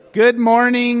Good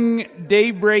morning,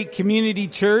 Daybreak Community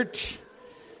Church.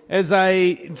 As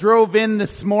I drove in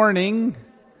this morning,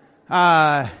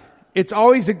 it's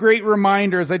always a great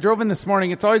reminder. As I drove in this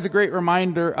morning, it's always a great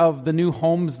reminder of the new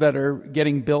homes that are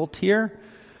getting built here.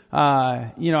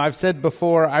 I've said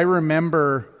before, I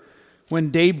remember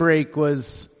when Daybreak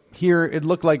was here, it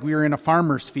looked like we were in a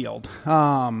farmer's field.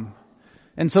 And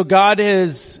so God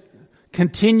is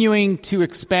continuing to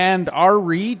expand our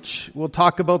reach. We'll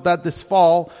talk about that this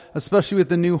fall, especially with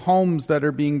the new homes that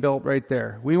are being built right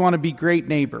there. We want to be great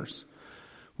neighbors.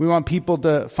 We want people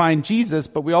to find Jesus,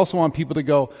 but we also want people to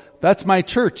go, that's my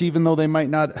church, even though they might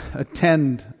not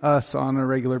attend us on a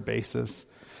regular basis.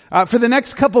 For the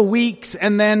next couple weeks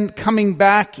and then coming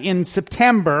back in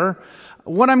September,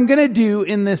 what I'm going to do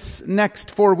in this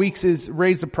next 4 weeks is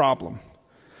raise a problem.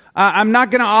 I'm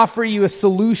not going to offer you a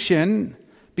solution,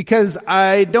 because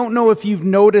I don't know if you've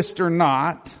noticed or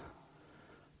not,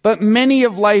 but many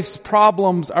of life's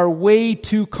problems are way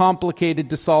too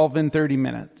complicated to solve in 30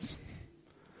 minutes.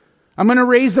 I'm going to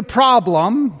raise a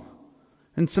problem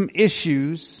and some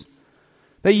issues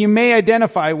that you may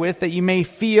identify with, that you may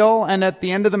feel, and at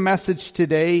the end of the message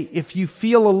today, if you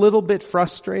feel a little bit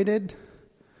frustrated,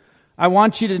 I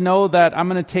want you to know that I'm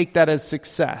going to take that as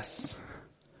success.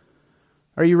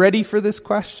 Are you ready for this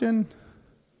question?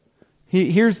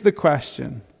 Here's the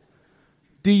question.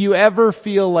 Do you ever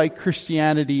feel like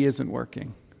Christianity isn't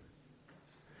working?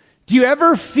 Do you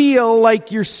ever feel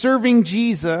like you're serving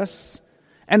Jesus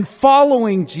and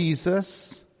following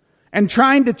Jesus and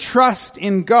trying to trust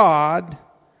in God,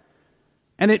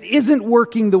 and it isn't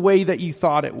working the way that you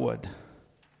thought it would?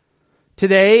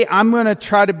 Today, I'm going to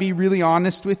try to be really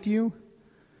honest with you.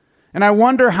 And I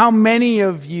wonder how many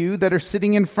of you that are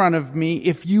sitting in front of me,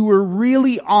 if you were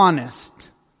really honest,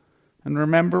 and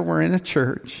remember, we're in a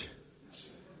church,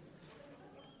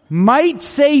 might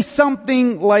say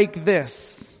something like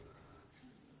this: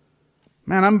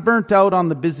 man, I'm burnt out on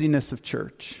the busyness of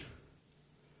church.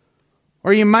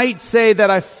 Or you might say that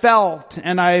I felt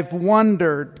and I've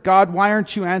wondered, God, why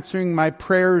aren't you answering my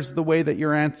prayers the way that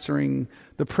you're answering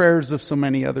the prayers of so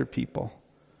many other people?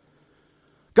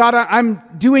 God, I'm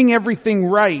doing everything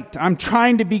right. I'm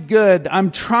trying to be good.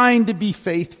 I'm trying to be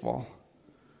faithful.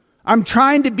 I'm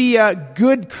trying to be a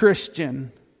good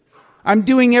Christian. I'm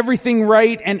doing everything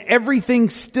right, and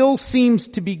everything still seems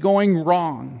to be going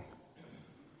wrong.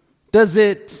 Does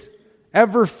it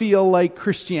ever feel like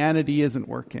Christianity isn't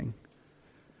working?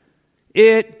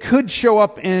 It could show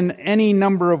up in any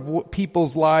number of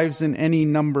people's lives in any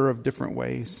number of different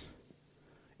ways.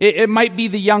 It might be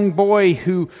the young boy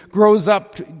who grows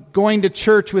up going to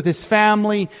church with his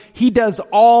family. He does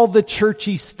all the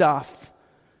churchy stuff.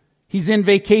 He's in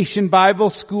vacation Bible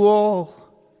school.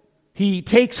 He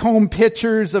takes home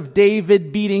pictures of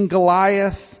David beating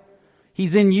Goliath.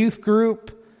 He's in youth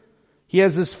group. He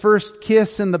has his first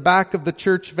kiss in the back of the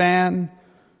church van.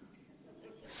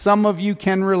 Some of you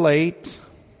can relate.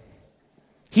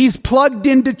 He's plugged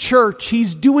into church.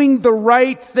 He's doing the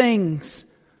right things.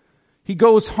 He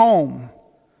goes home.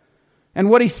 And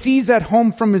what he sees at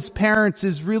home from his parents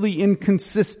is really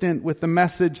inconsistent with the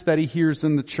message that he hears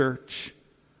in the church.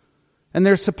 And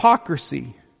there's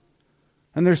hypocrisy.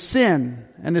 And there's sin.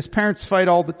 And his parents fight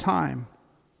all the time.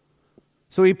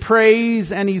 So he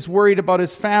prays and he's worried about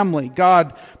his family.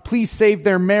 God, please save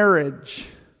their marriage.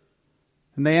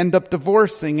 And they end up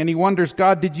divorcing. And he wonders,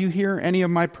 God, did you hear any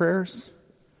of my prayers?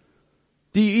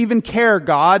 Do you even care,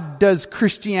 God? Does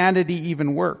Christianity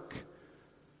even work?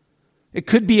 It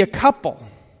could be a couple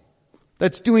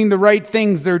that's doing the right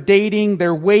things. They're dating,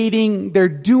 they're waiting, they're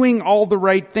doing all the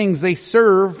right things. They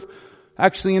serve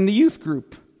actually in the youth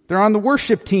group. They're on the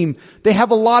worship team. They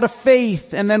have a lot of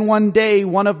faith, and then one day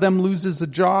one of them loses a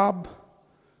job,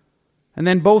 and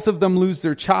then both of them lose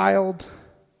their child.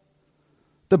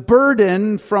 The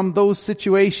burden from those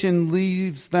situations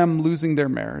leaves them losing their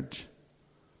marriage.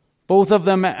 Both of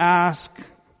them ask,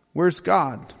 where's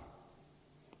God?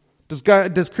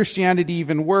 Does Christianity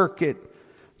even work? It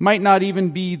might not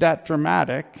even be that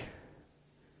dramatic.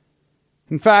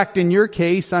 In fact, in your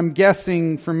case, I'm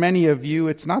guessing for many of you,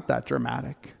 it's not that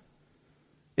dramatic.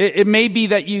 It may be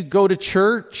that you go to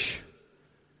church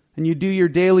and you do your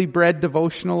daily bread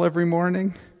devotional every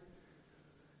morning.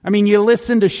 I mean, you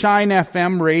listen to Shine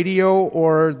FM radio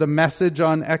or the Message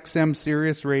on XM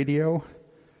Sirius radio.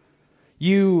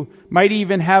 You might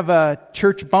even have a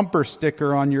church bumper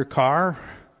sticker on your car.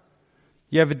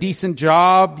 You have a decent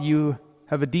job. You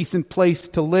have a decent place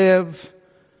to live.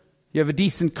 You have a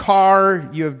decent car.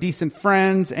 You have decent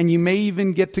friends. And you may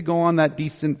even get to go on that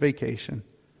decent vacation.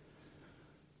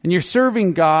 And you're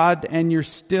serving God and you're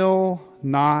still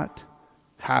not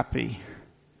happy.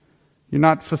 You're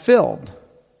not fulfilled.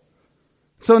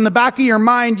 So in the back of your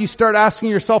mind, you start asking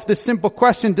yourself this simple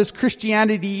question: does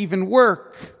Christianity even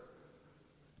work?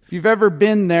 If you've ever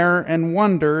been there and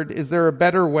wondered, is there a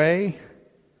better way?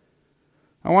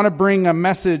 I want to bring a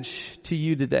message to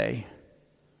you today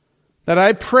that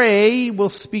I pray will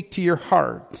speak to your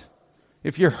heart.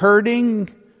 If you're hurting,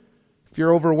 if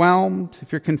you're overwhelmed,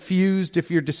 if you're confused, if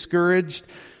you're discouraged,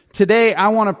 today I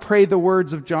want to pray the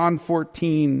words of John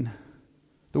 14,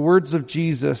 the words of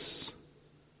Jesus,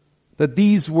 that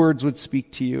these words would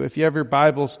speak to you. If you have your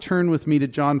Bibles, turn with me to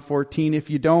John 14. If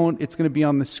you don't, it's going to be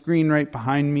on the screen right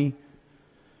behind me.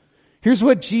 Here's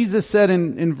what Jesus said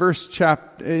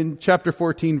in chapter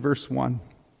 14, verse 1.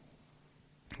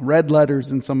 Red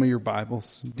letters in some of your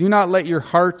Bibles. Do not let your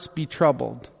hearts be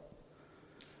troubled.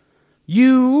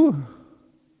 You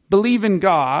believe in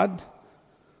God,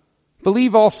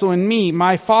 believe also in me.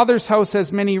 My Father's house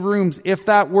has many rooms. If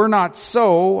that were not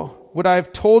so, would I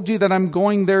have told you that I'm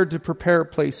going there to prepare a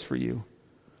place for you?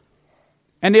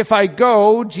 And if I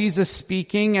go, Jesus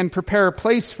speaking, and prepare a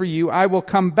place for you, I will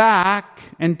come back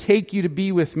and take you to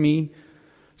be with me,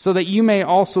 so that you may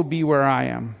also be where I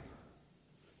am.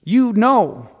 You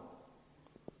know,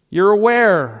 you're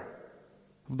aware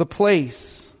of the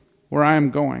place where I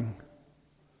am going.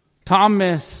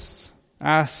 Thomas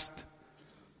asked,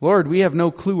 Lord, we have no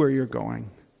clue where you're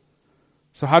going.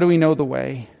 So how do we know the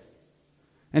way?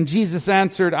 And Jesus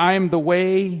answered, I am the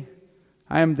way,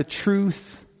 I am the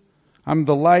truth, I'm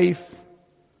the life.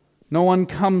 No one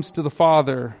comes to the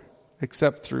Father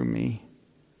except through me.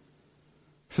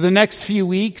 For the next few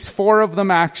weeks, 4 of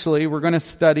them actually, we're going to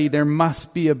study there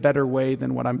must be a better way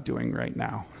than what I'm doing right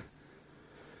now.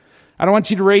 I don't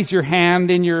want you to raise your hand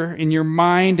in your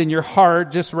mind and your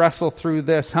heart. Just wrestle through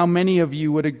this. How many of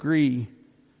you would agree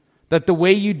that the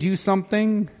way you do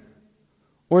something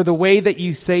or the way that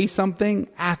you say something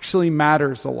actually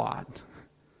matters a lot?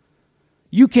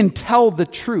 You can tell the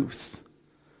truth,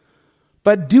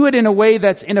 but do it in a way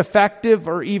that's ineffective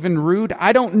or even rude.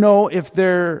 I don't know if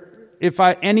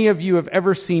any of you have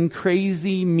ever seen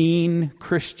crazy, mean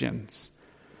Christians.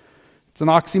 It's an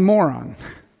oxymoron.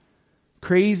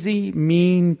 Crazy,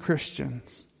 mean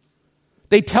Christians.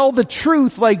 They tell the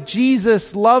truth like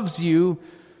Jesus loves you,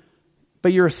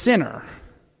 but you're a sinner.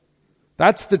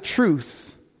 That's the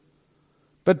truth.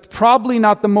 But probably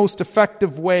not the most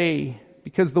effective way,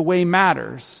 because the way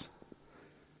matters.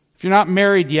 If you're not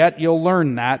married yet, you'll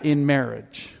learn that in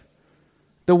marriage.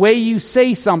 The way you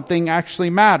say something actually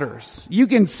matters. You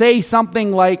can say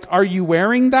something like, are you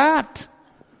wearing that?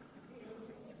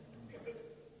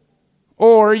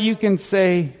 Or you can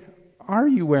say, are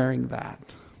you wearing that?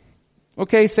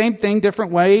 Okay, same thing,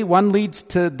 different way. One leads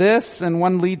to this and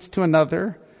one leads to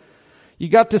another. You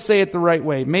got to say it the right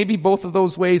way. Maybe both of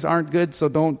those ways aren't good, so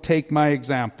don't take my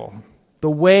example. The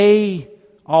way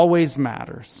always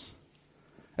matters.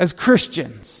 As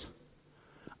Christians,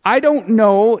 I don't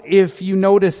know if you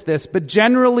notice this, but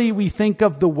generally we think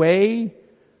of the way,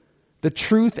 the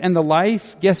truth, and the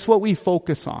life. Guess what we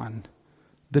focus on?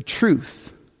 The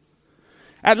truth.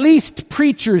 At least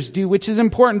preachers do, which is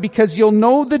important because you'll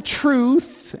know the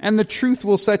truth and the truth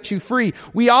will set you free.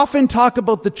 We often talk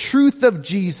about the truth of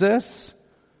Jesus,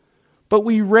 but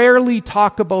we rarely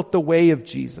talk about the way of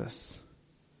Jesus.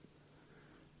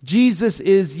 Jesus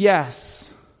is, yes,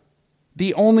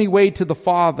 the only way to the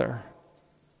Father.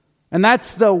 And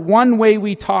that's the one way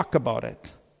we talk about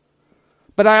it.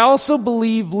 But I also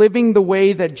believe living the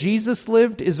way that Jesus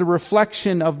lived is a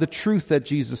reflection of the truth that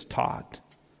Jesus taught.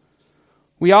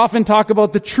 We often talk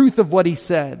about the truth of what he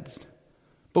said,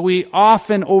 but we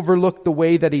often overlook the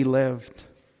way that he lived.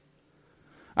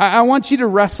 I want you to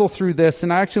wrestle through this,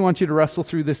 and I actually want you to wrestle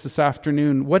through this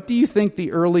afternoon. What do you think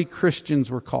the early Christians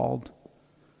were called?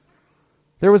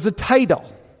 There was a title.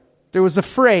 There was a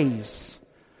phrase.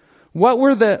 What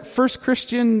were the first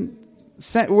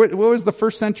what was the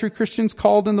first century Christians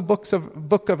called in the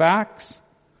book of Acts?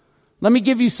 Let me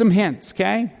give you some hints,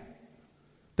 okay?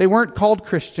 They weren't called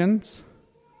Christians.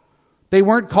 They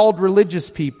weren't called religious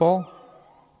people.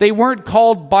 They weren't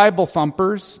called Bible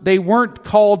thumpers. They weren't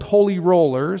called holy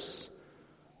rollers.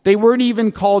 They weren't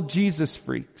even called Jesus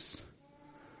freaks.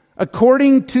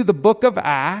 According to the book of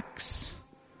Acts,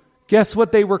 guess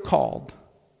what they were called?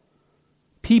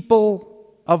 People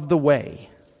of the way.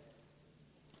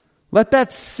 Let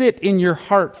that sit in your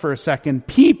heart for a second.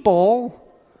 People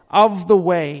of the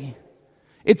way.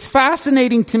 It's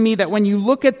fascinating to me that when you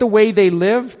look at the way they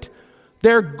lived,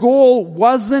 their goal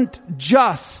wasn't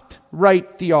just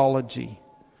right theology.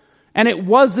 And it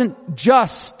wasn't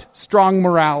just strong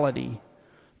morality.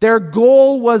 Their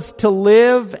goal was to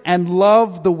live and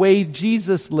love the way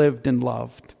Jesus lived and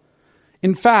loved.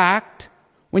 In fact,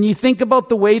 when you think about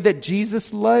the way that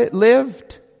Jesus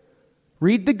lived,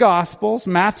 read the Gospels,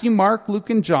 Matthew, Mark, Luke,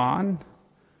 and John.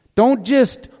 Don't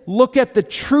just look at the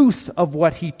truth of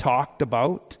what he talked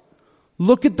about.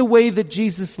 Look at the way that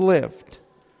Jesus lived.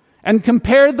 And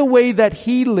compare the way that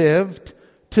he lived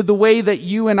to the way that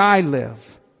you and I live.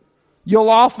 You'll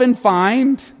often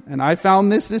find, and I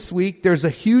found this week, there's a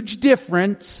huge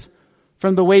difference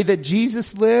from the way that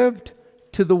Jesus lived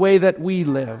to the way that we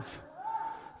live.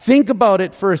 Think about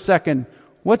it for a second.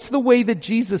 What's the way that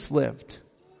Jesus lived?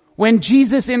 When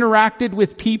Jesus interacted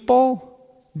with people,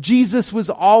 Jesus was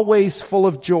always full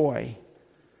of joy.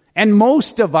 And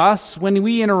most of us, when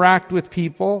we interact with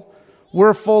people,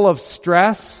 we're full of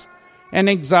stress and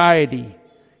anxiety.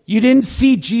 You didn't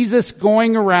see Jesus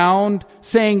going around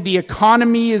saying the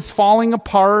economy is falling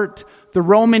apart, the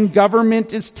Roman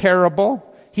government is terrible.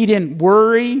 He didn't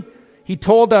worry. He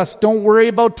told us, don't worry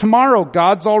about tomorrow.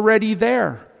 God's already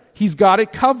there. He's got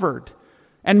it covered.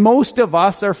 And most of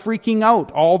us are freaking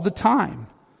out all the time.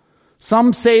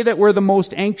 Some say that we're the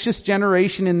most anxious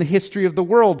generation in the history of the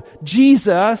world.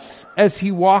 Jesus, as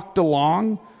he walked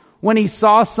along, when he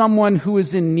saw someone who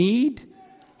was in need,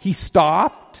 he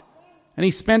stopped and he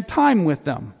spent time with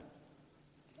them.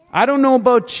 I don't know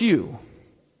about you,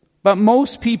 but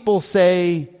most people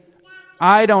say,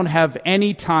 I don't have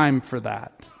any time for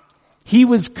that. He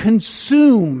was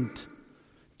consumed.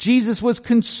 Jesus was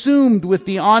consumed with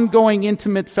the ongoing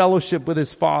intimate fellowship with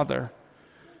his Father.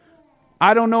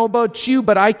 I don't know about you,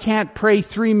 but I can't pray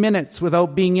 3 minutes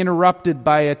without being interrupted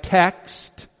by a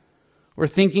text or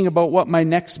thinking about what my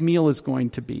next meal is going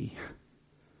to be.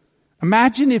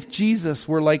 Imagine if Jesus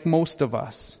were like most of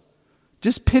us.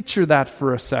 Just picture that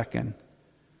for a second.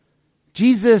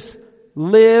 Jesus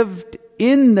lived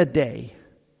in the day.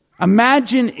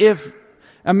 Imagine if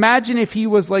he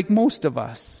was like most of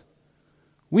us.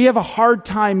 We have a hard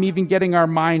time even getting our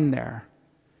mind there.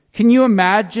 Can you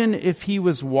imagine if he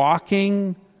was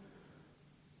walking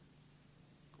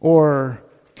or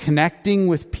connecting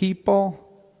with people?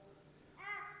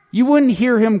 You wouldn't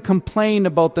hear him complain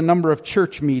about the number of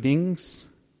church meetings.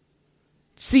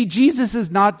 See, Jesus is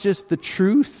not just the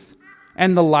truth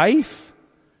and the life.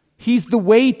 He's the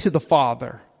way to the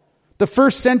Father. The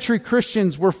first century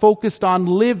Christians were focused on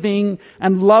living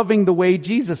and loving the way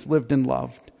Jesus lived and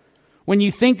loved. When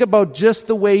you think about just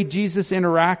the way Jesus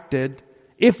interacted,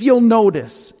 if you'll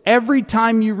notice, every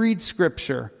time you read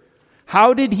Scripture,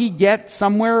 how did he get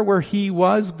somewhere where he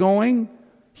was going?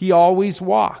 He always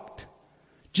walked.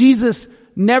 Jesus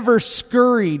never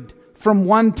scurried from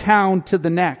one town to the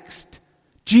next.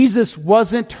 Jesus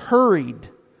wasn't hurried.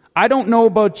 I don't know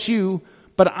about you,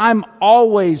 but I'm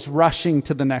always rushing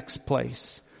to the next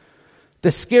place.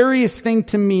 The scariest thing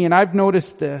to me, and I've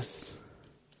noticed this,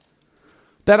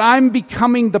 that I'm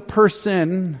becoming the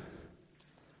person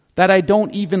that I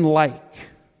don't even like.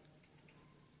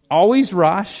 Always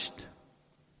rushed,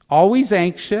 always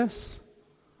anxious,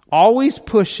 always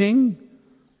pushing,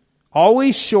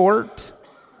 always short,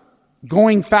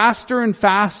 going faster and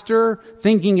faster,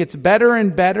 thinking it's better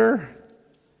and better.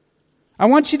 I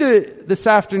want you to, this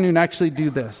afternoon, actually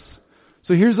do this.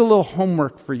 So here's a little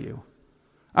homework for you.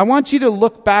 I want you to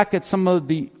look back at some of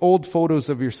the old photos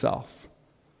of yourself.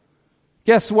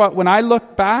 Guess what? When I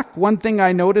look back, one thing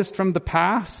I noticed from the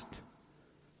past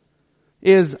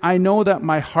is I know that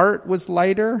my heart was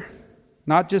lighter,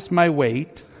 not just my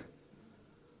weight,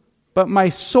 but my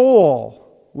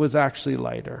soul was actually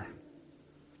lighter.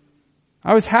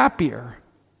 I was happier.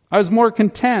 I was more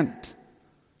content.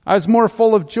 I was more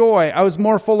full of joy. I was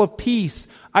more full of peace.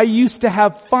 I used to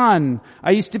have fun.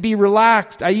 I used to be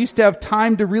relaxed. I used to have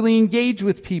time to really engage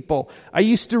with people. I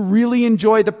used to really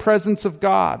enjoy the presence of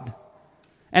God.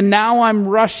 And now I'm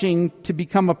rushing to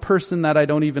become a person that I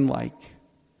don't even like.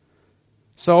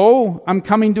 So I'm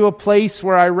coming to a place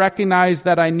where I recognize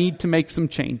that I need to make some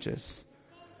changes.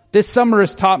 This summer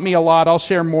has taught me a lot. I'll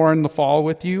share more in the fall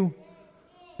with you.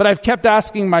 But I've kept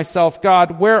asking myself,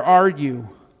 God, where are you?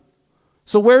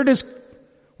 So where does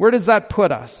that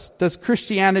put us? Does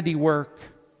Christianity work?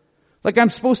 Like I'm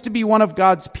supposed to be one of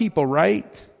God's people,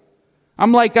 right?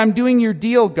 I'm doing your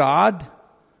deal, God.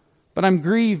 But I'm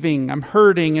grieving, I'm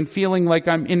hurting, and feeling like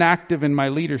I'm inactive in my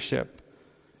leadership.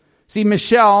 See,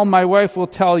 Michelle, my wife, will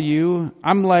tell you,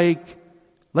 I'm like,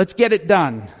 let's get it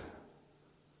done.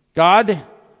 God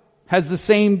has the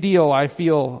same deal, I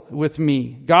feel, with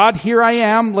me. God, here I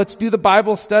am. Let's do the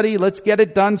Bible study. Let's get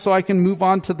it done so I can move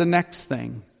on to the next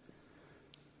thing.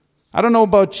 I don't know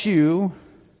about you,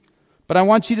 but I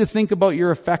want you to think about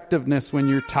your effectiveness when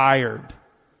you're tired.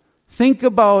 Think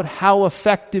about how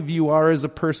effective you are as a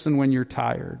person when you're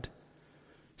tired.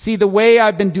 See, the way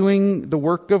I've been doing the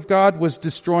work of God was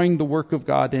destroying the work of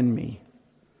God in me.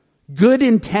 Good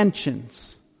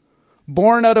intentions,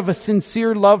 born out of a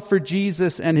sincere love for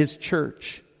Jesus and His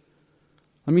church.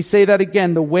 Let me say that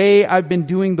again. The way I've been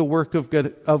doing the work of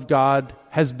God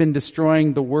has been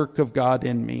destroying the work of God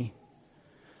in me.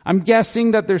 I'm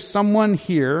guessing that there's someone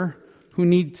here who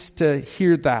needs to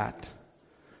hear that.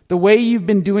 The way you've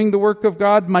been doing the work of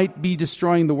God might be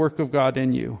destroying the work of God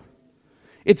in you.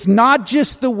 It's not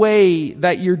just the way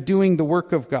that you're doing the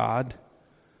work of God,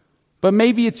 but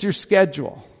maybe it's your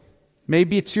schedule.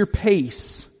 Maybe it's your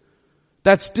pace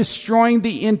that's destroying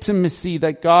the intimacy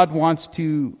that God wants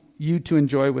you to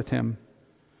enjoy with Him.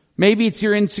 Maybe it's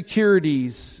your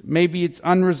insecurities. Maybe it's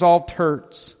unresolved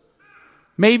hurts.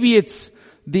 Maybe it's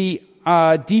the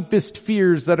deepest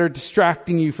fears that are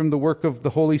distracting you from the work of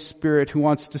the Holy Spirit, who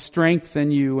wants to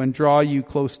strengthen you and draw you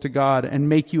close to God and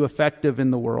make you effective in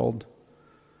the world.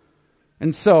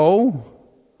 And so,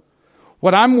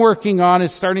 what I'm working on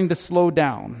is starting to slow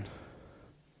down.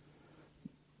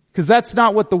 Because that's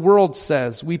not what the world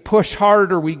says. We push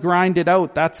hard or we grind it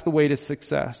out. That's the way to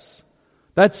success.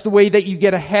 That's the way that you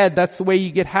get ahead. That's the way you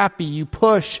get happy. You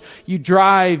push, you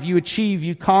drive, you achieve,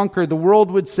 you conquer. The world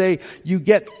would say you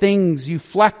get things, you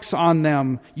flex on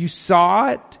them. You saw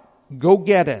it, go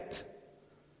get it.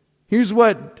 Here's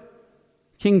what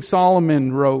King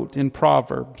Solomon wrote in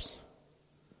Proverbs.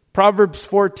 Proverbs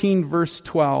 14 verse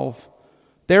 12.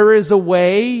 There is a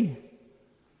way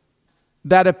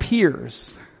that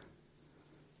appears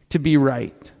to be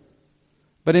right,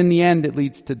 but in the end it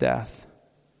leads to death.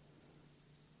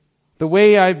 The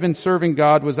way I've been serving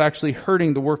God was actually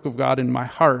hurting the work of God in my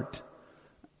heart.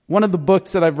 One of the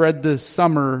books that I've read this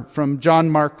summer from John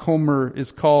Mark Comer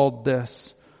is called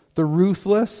this, The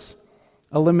Ruthless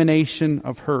Elimination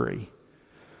of Hurry.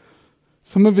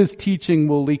 Some of his teaching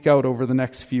will leak out over the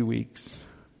next few weeks.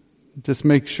 Just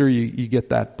make sure you get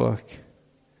that book.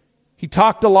 He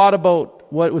talked a lot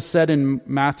about what was said in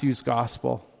Matthew's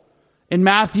gospel. In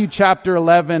Matthew chapter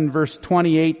 11, verse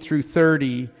 28 through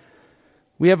 30,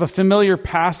 we have a familiar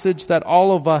passage that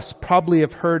all of us probably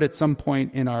have heard at some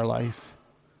point in our life.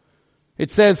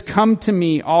 It says, "Come to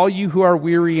me, all you who are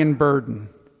weary and burdened."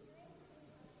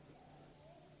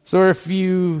 So if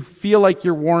you feel like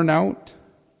you're worn out,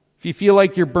 if you feel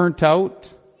like you're burnt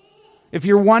out, if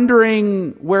you're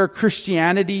wondering where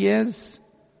Christianity is,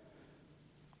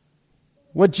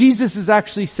 what Jesus is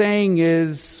actually saying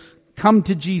is, come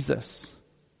to Jesus.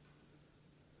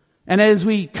 And as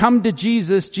we come to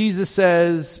Jesus, Jesus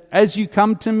says, as you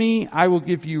come to me, I will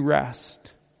give you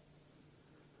rest.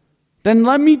 Then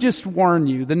let me just warn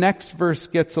you, the next verse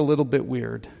gets a little bit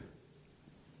weird.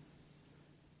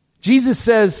 Jesus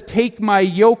says, "Take my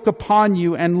yoke upon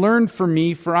you and learn from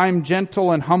me, for I am gentle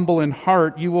and humble in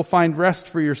heart. You will find rest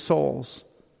for your souls.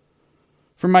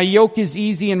 For my yoke is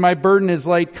easy and my burden is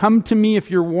light. Come to me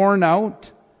if you're worn out,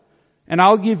 and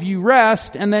I'll give you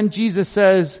rest." And then Jesus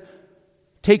says,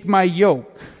 "Take my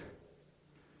yoke."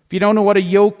 If you don't know what a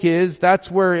yoke is, that's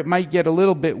where it might get a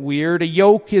little bit weird. A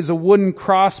yoke is a wooden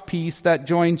cross piece that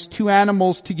joins two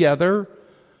animals together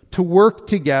to work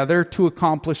together to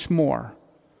accomplish more.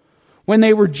 When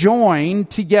they were joined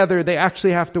together, they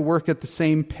actually have to work at the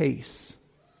same pace.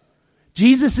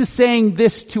 Jesus is saying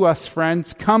this to us,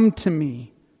 friends, come to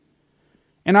me,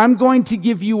 and I'm going to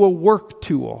give you a work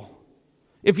tool.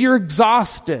 If you're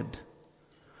exhausted,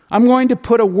 I'm going to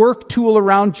put a work tool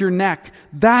around your neck.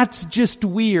 That's just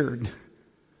weird.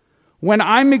 When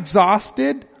I'm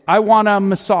exhausted, I want a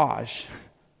massage.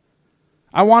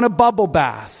 I want a bubble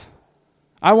bath.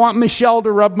 I want Michelle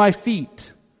to rub my feet.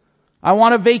 I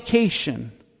want a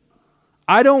vacation.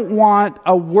 I don't want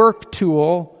a work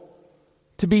tool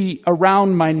to be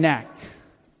around my neck.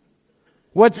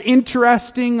 What's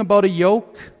interesting about a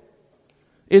yoke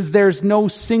is there's no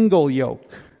single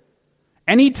yoke.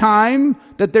 Anytime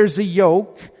that there's a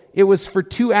yoke, it was for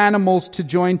two animals to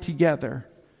join together.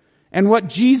 And what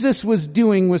Jesus was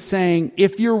doing was saying,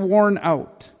 if you're worn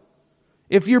out,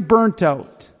 if you're burnt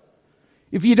out,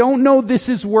 if you don't know this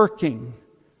is working,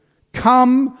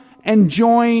 come and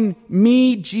join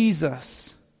me,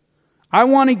 Jesus. I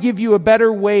want to give you a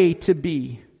better way to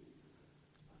be.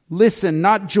 Listen,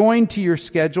 not joined to your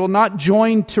schedule, not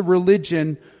joined to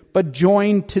religion, but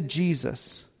joined to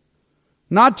Jesus.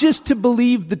 Not just to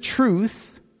believe the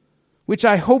truth, which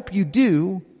I hope you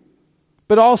do,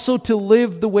 but also to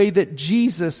live the way that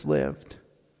Jesus lived.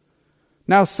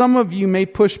 Now, some of you may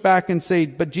push back and say,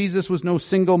 but Jesus was no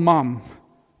single mom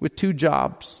with 2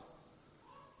 jobs.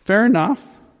 Fair enough.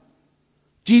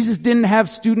 Jesus didn't have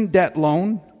student debt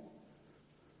loan.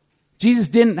 Jesus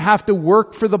didn't have to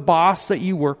work for the boss that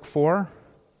you work for.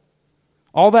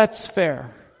 All that's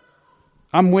fair.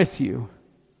 I'm with you.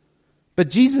 But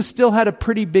Jesus still had a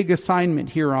pretty big assignment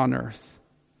here on earth.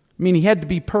 I mean, he had to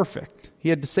be perfect. He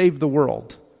had to save the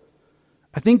world.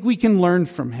 I think we can learn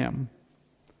from him.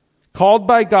 Called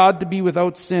by God to be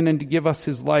without sin and to give us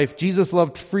his life, Jesus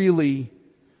loved freely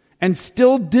and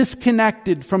still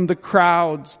disconnected from the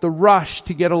crowds, the rush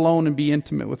to get alone and be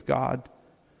intimate with God.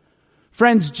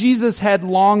 Friends, Jesus had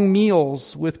long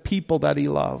meals with people that he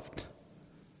loved.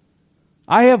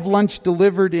 I have lunch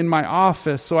delivered in my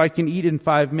office so I can eat in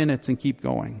 5 minutes and keep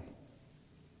going.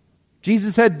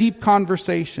 Jesus had deep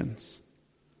conversations.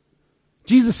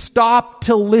 Jesus stopped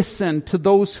to listen to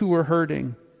those who were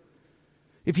hurting.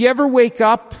 If you ever wake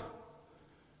up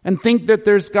and think that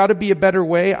there's got to be a better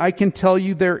way, I can tell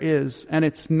you there is. And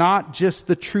it's not just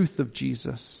the truth of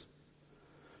Jesus,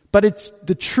 but it's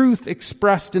the truth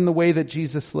expressed in the way that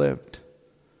Jesus lived.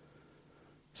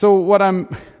 So what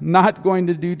I'm not going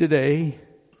to do today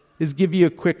is give you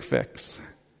a quick fix.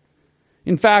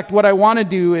 In fact, what I want to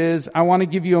do is I want to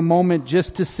give you a moment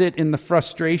just to sit in the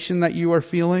frustration that you are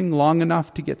feeling long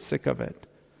enough to get sick of it.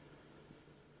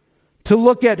 To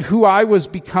look at who I was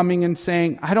becoming and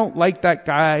saying, I don't like that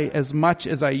guy as much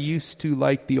as I used to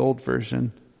like the old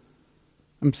version.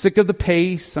 I'm sick of the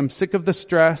pace. I'm sick of the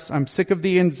stress. I'm sick of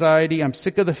the anxiety. I'm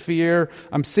sick of the fear.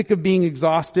 I'm sick of being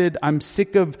exhausted. I'm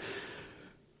sick of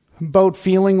about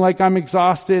feeling like I'm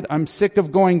exhausted. I'm sick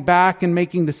of going back and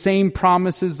making the same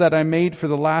promises that I made for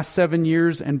the last 7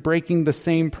 years and breaking the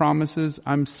same promises.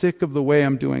 I'm sick of the way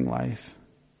I'm doing life.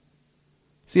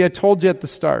 See, I told you at the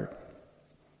start,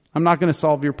 I'm not going to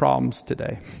solve your problems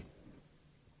today.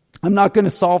 I'm not going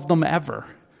to solve them ever.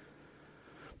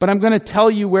 But I'm going to tell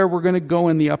you where we're going to go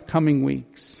in the upcoming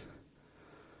weeks.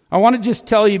 I want to just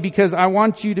tell you because I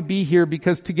want you to be here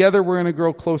because together we're going to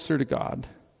grow closer to God.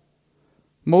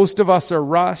 Most of us are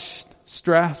rushed,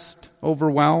 stressed,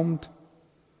 overwhelmed.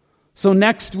 So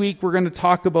next week we're going to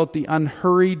talk about the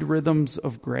unhurried rhythms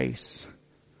of grace.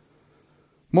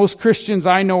 Most Christians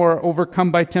I know are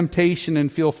overcome by temptation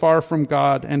and feel far from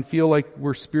God and feel like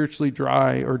we're spiritually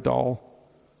dry or dull.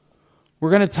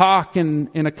 We're going to talk in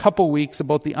a couple weeks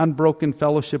about the unbroken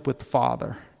fellowship with the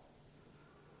Father.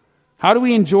 How do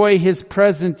we enjoy his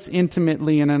presence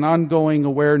intimately and an ongoing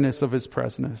awareness of his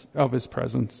presence?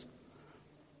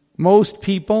 Most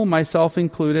people, myself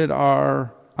included,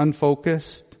 are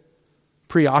unfocused,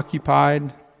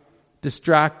 preoccupied,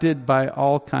 distracted by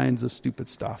all kinds of stupid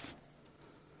stuff.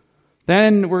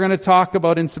 Then we're going to talk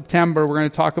about, in September, we're going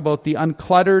to talk about the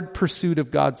uncluttered pursuit of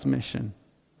God's mission.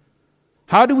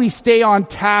 How do we stay on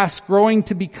task, growing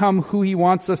to become who he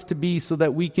wants us to be so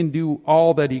that we can do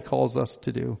all that he calls us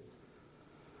to do?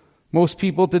 Most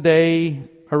people today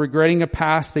are regretting a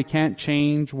past they can't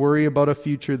change, worry about a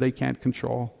future they can't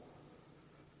control.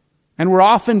 And we're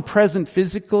often present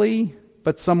physically,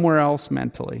 but somewhere else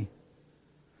mentally.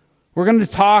 We're going to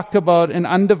talk about an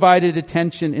undivided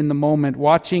attention in the moment,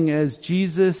 watching as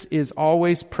Jesus is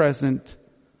always present,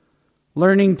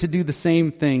 learning to do the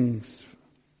same things.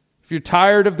 If you're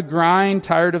tired of the grind,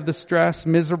 tired of the stress,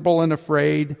 miserable and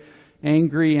afraid,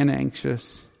 angry and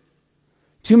anxious,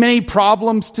 too many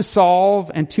problems to solve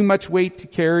and too much weight to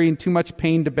carry and too much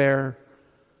pain to bear,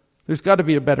 there's got to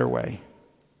be a better way.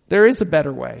 There is a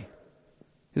better way.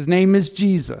 His name is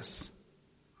Jesus.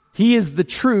 He is the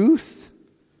truth.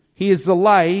 He is the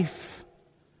life.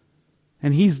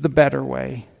 And he's the better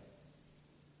way.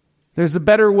 There's a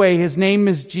better way. His name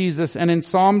is Jesus. And in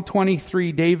Psalm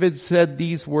 23, David said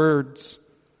these words,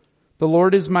 "The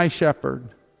Lord is my shepherd.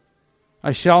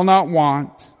 I shall not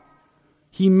want.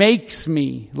 He makes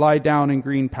me lie down in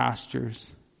green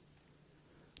pastures."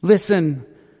 Listen,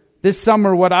 this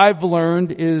summer what I've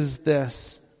learned is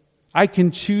this. I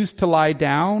can choose to lie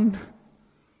down,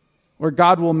 or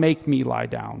God will make me lie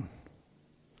down.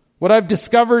 What I've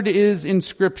discovered is in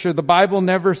Scripture, the Bible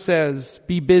never says,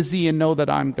 be busy and know that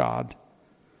I'm God.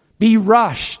 Be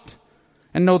rushed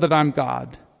and know that I'm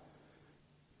God.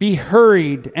 Be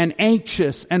hurried and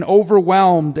anxious and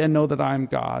overwhelmed and know that I'm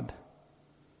God.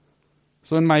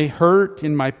 So in my hurt,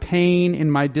 in my pain, in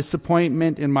my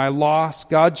disappointment, in my loss,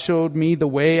 God showed me the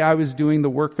way I was doing the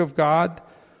work of God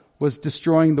was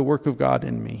destroying the work of God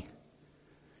in me.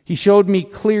 He showed me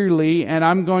clearly, and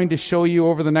I'm going to show you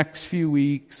over the next few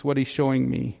weeks what he's showing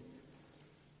me.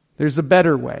 There's a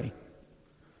better way.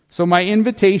 So my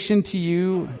invitation to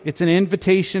you, it's an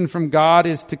invitation from God,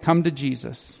 is to come to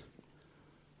Jesus.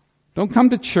 Don't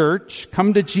come to church.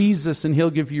 Come to Jesus and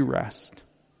he'll give you rest.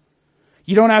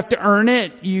 You don't have to earn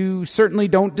it. You certainly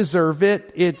don't deserve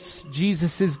it. It's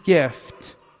Jesus'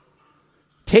 gift.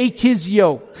 Take his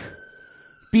yoke.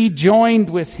 Be joined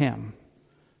with him.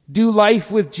 Do life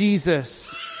with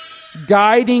Jesus,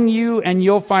 guiding you, and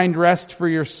you'll find rest for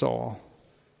your soul.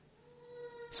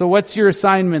 So what's your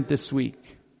assignment this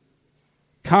week?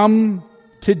 Come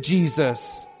to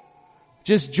Jesus.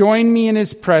 Just join me in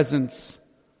His presence.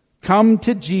 Come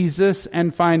to Jesus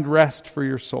and find rest for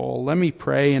your soul. Let me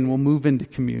pray and we'll move into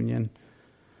communion.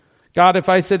 God, if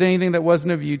I said anything that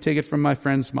wasn't of you, take it from my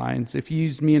friends' minds. If you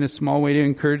used me in a small way to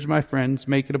encourage my friends,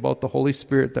 make it about the Holy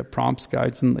Spirit that prompts,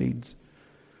 guides, and leads.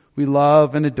 We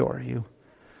love and adore you.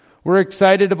 We're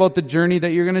excited about the journey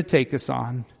that you're going to take us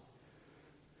on.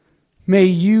 May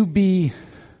you be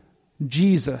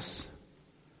Jesus,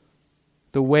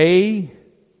 the way,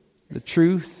 the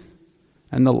truth,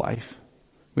 and the life.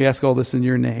 We ask all this in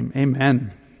your name.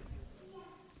 Amen.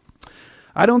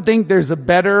 I don't think there's a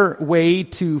better way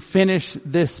to finish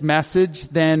this message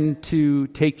than to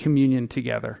take communion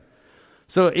together.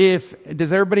 So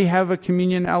does everybody have a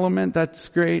communion element? That's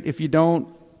great. If you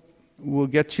don't, we'll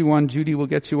get you one. Judy will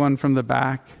get you one from the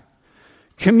back.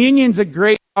 Communion's a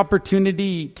great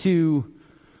opportunity to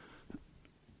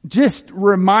just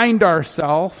remind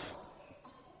ourselves.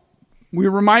 We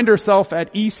remind ourselves at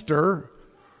Easter,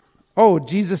 oh,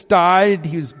 Jesus died,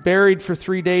 He was buried for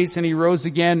 3 days, and He rose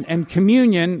again. And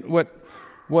communion,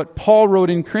 what Paul wrote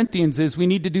in Corinthians is we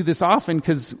need to do this often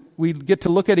because we get to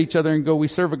look at each other and go, we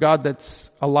serve a God that's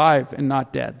alive and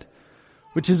not dead,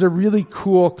 which is a really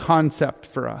cool concept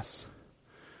for us.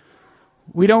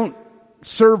 We don't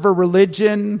serve a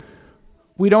religion.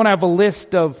 We don't have a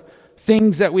list of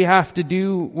things that we have to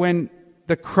do. When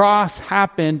the cross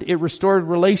happened, it restored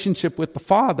relationship with the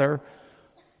Father,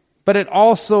 but it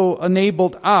also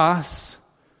enabled us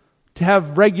to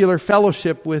have regular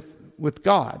fellowship with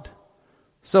God.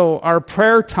 So our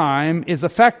prayer time is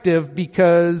effective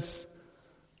because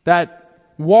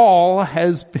that wall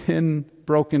has been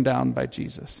broken down by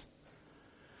Jesus.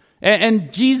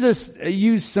 And Jesus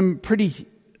used some pretty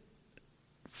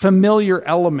familiar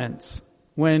elements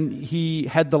when He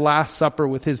had the Last Supper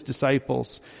with His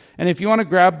disciples. And if you want to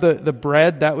grab the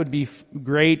bread, that would be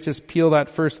great. Just peel that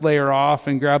first layer off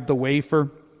and grab the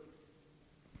wafer.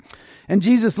 And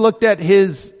Jesus looked at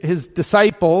His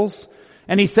disciples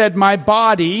and He said, my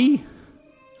body,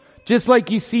 just like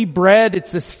you see bread,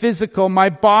 it's this physical, my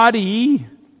body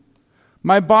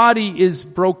is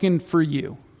broken for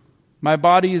you. My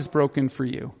body is broken for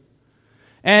you.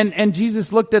 And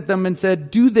Jesus looked at them and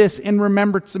said, do this in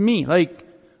remembrance of me. Like,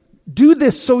 do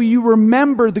this so you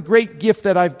remember the great gift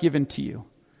that I've given to you.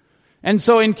 And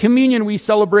so in communion, we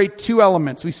celebrate two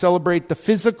elements. We celebrate the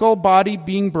physical body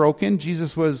being broken.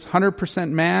 Jesus was 100%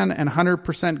 man and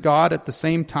 100% God at the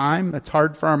same time. That's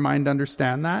hard for our mind to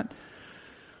understand that.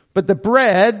 But the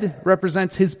bread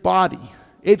represents His body.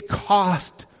 It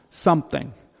cost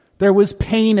something. There was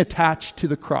pain attached to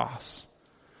the cross.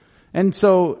 And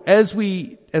so as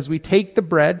we take the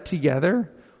bread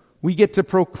together, we get to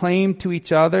proclaim to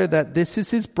each other that this is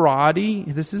His body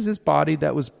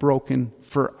that was broken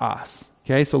for us.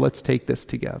 Okay, so let's take this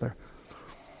together.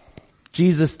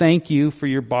 Jesus, thank you for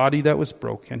your body that was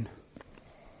broken.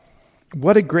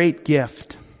 What a great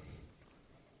gift.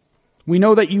 We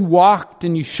know that you walked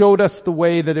and you showed us the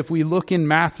way that if we look in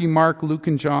Matthew, Mark, Luke,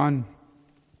 and John,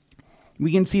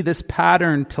 we can see this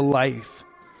pattern to life,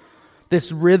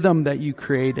 this rhythm that you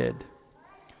created.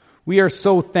 We are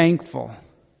so thankful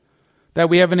that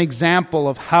we have an example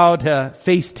of how to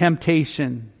face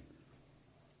temptation,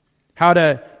 how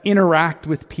to interact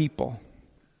with people.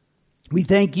 We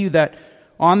thank you that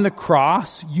on the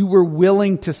cross, you were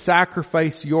willing to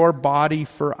sacrifice your body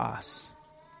for us.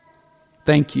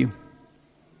 Thank you.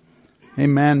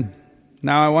 Amen.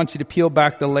 Now I want you to peel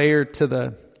back the layer to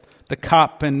the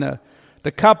cup, and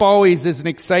the cup always is an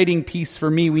exciting piece for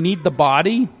me. We need the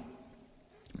body,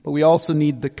 but we also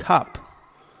need the cup.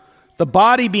 The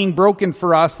body being broken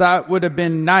for us, that would have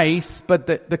been nice, but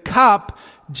the cup,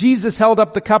 Jesus held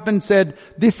up the cup and said,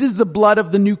 this is the blood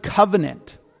of the new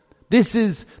covenant. This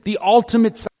is the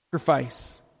ultimate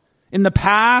sacrifice. In the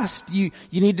past, you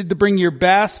needed to bring your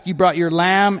best. You brought your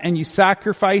lamb and you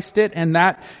sacrificed it, and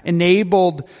that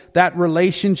enabled that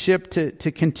relationship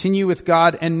to continue with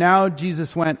God. And now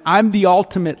Jesus went, I'm the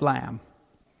ultimate lamb.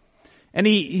 And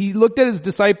he looked at His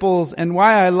disciples, and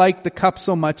why I like the cup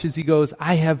so much is He goes,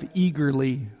 I have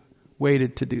eagerly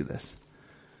waited to do this.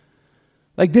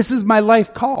 Like, this is my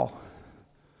life call.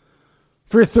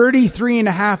 For 33 and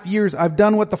a half years, I've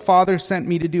done what the Father sent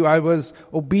me to do. I was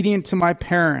obedient to my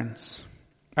parents.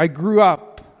 I grew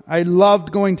up. I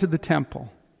loved going to the temple.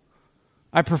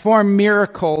 I performed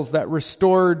miracles that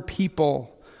restored people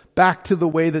back to the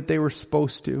way that they were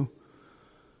supposed to.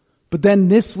 But then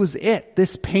this was it.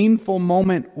 This painful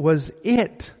moment was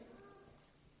it.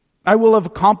 I will have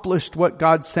accomplished what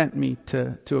God sent me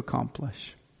to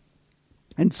accomplish.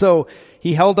 And so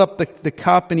he held up the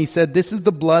cup and he said, this is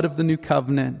the blood of the new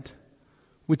covenant,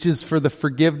 which is for the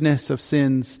forgiveness of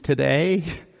sins today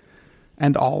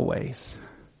and always.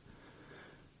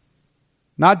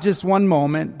 Not just one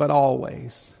moment, but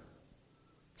always.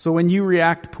 So when you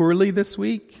react poorly this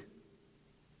week,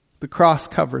 the cross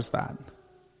covers that.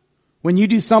 When you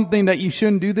do something that you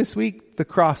shouldn't do this week, the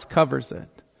cross covers it.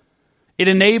 It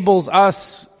enables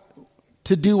us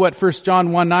to do what 1 John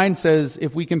 1:9 says,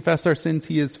 if we confess our sins,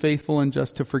 he is faithful and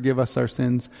just to forgive us our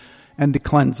sins and to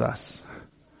cleanse us,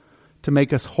 to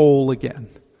make us whole again.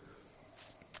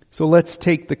 So let's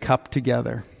take the cup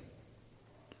together.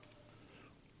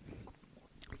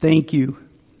 Thank you,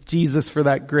 Jesus, for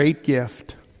that great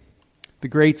gift, the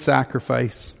great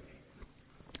sacrifice.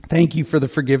 Thank you for the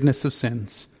forgiveness of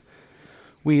sins.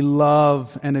 We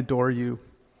love and adore you.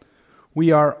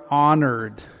 We are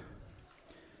honored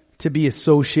to be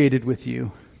associated with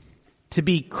you, to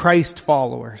be Christ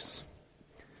followers.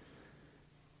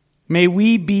 May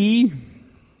we be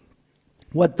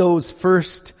what those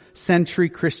first century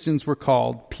Christians were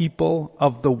called, people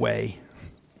of the way.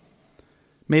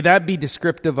 May that be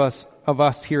descriptive of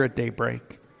us here at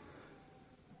Daybreak.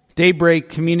 Daybreak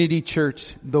Community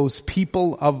Church, those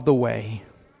people of the way.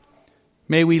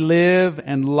 May we live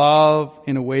and love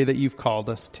in a way that you've called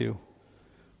us to.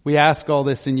 We ask all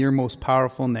this in your most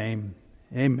powerful name.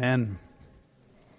 Amen.